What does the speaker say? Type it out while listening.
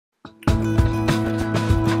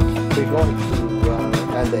we're going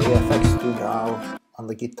to add the AFX2DAW on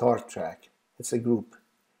the guitar track. It's a group.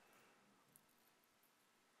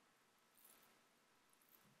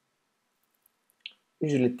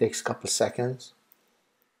 Usually it takes a couple seconds.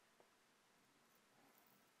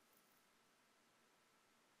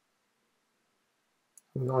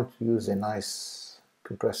 I'm going to use a nice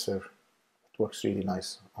compressor. It works really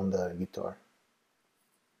nice on the guitar.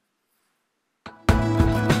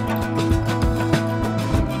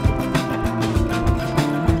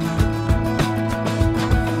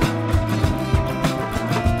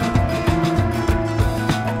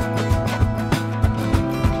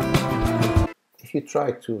 If you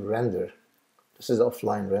try to render, this is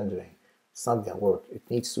offline rendering, it's not going to work. It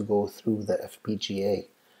needs to go through the FPGA,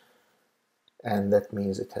 and that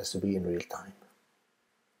means it has to be in real time.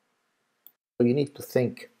 So you need to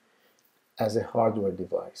think as a hardware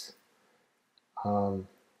device. To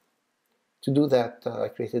do that, I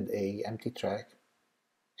created an empty track,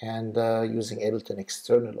 and using Ableton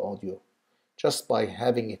external audio. Just by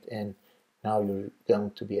having it in, now you're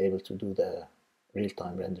going to be able to do the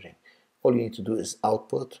real-time rendering. All you need to do is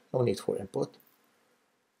output, no need for input.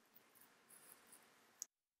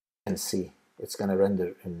 And see, it's going to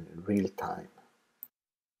render in real time.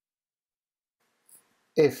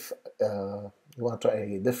 If you want to try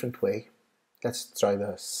a different way, let's try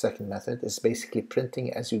the second method. It's basically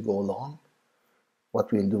printing as you go along.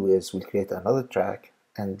 What we'll do is we'll create another track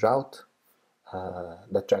and route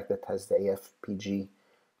the track that has the AFPG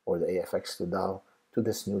or the AFX2DAW to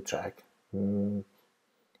this new track.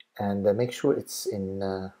 And make sure it's in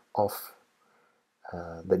off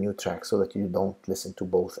the new track so that you don't listen to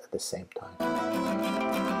both at the same time.